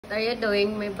What are you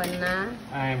doing, my bana?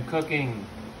 I'm cooking.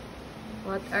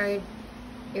 What are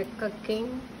you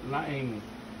cooking? Laing.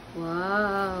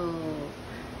 Wow!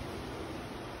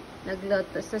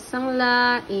 Nagluto sa sang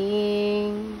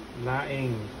laing.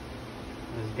 Laing.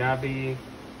 There's gabi,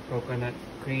 coconut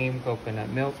cream,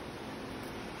 coconut milk,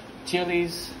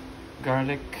 chilies,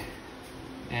 garlic,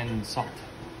 and salt.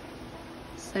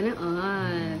 Sana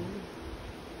all.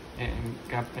 And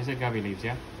I said gabi leaves,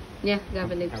 yeah? Yeah,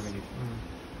 gabi leaves. Gabi leaves.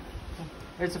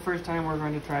 It's the first time we're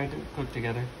going to try to cook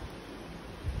together.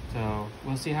 So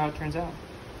we'll see how it turns out.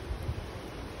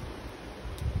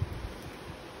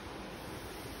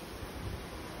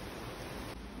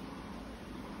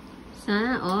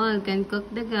 Sana all can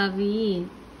cook the gabi.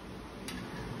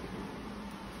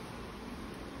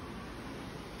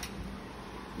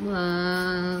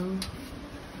 Wow.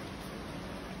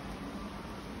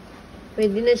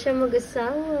 Pwede na siya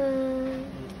mag-asawa.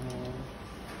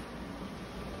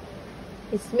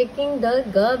 It's making the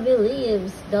gabi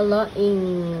leaves, the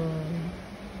laing.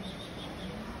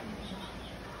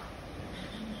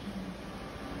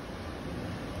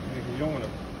 You don't want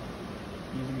to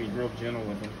be real gentle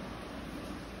with them,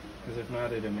 because if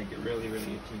not, it'll make it really,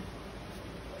 really itchy.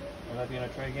 Well, you gonna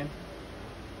try again?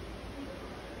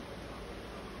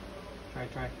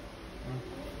 Try.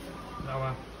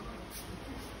 Nawa.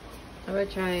 I will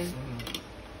try.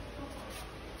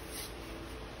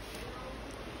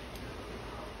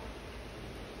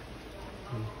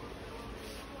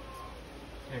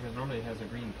 Yeah, because normally it has a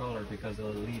green color because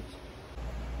of the leaves.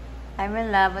 I'm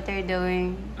in love. What are you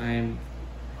doing? I'm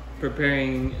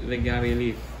preparing the gabi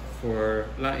leaf for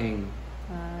laing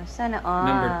Sana all.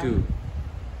 number 2.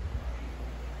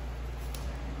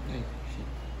 Ay, shit.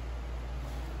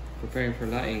 Preparing for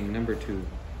laing number 2.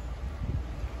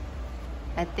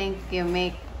 I think you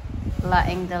make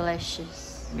laing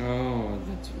delicious. No,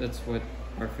 that's what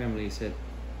our family said.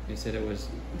 They said it was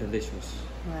delicious.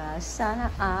 Wow,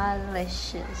 sana all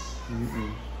delicious.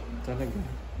 Talaga.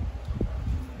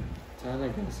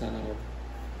 Sana all.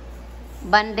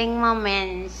 Bonding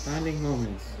moments. Bonding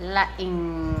moments.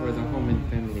 Laing. For the home and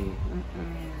family.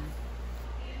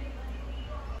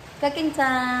 Cooking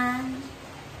time.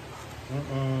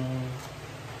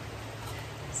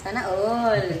 Sana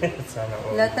all. Sana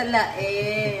all. Loto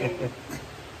laing.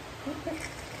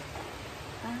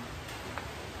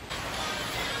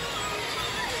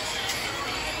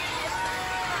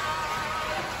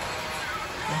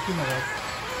 Thank you, Mother.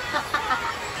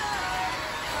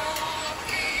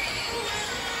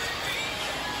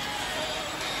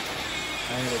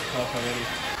 I need to talk already.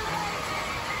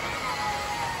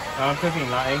 I'm cooking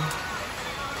laing.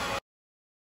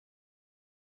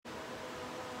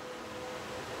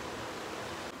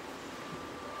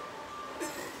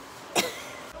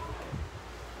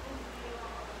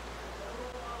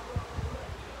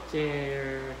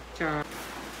 Cheers.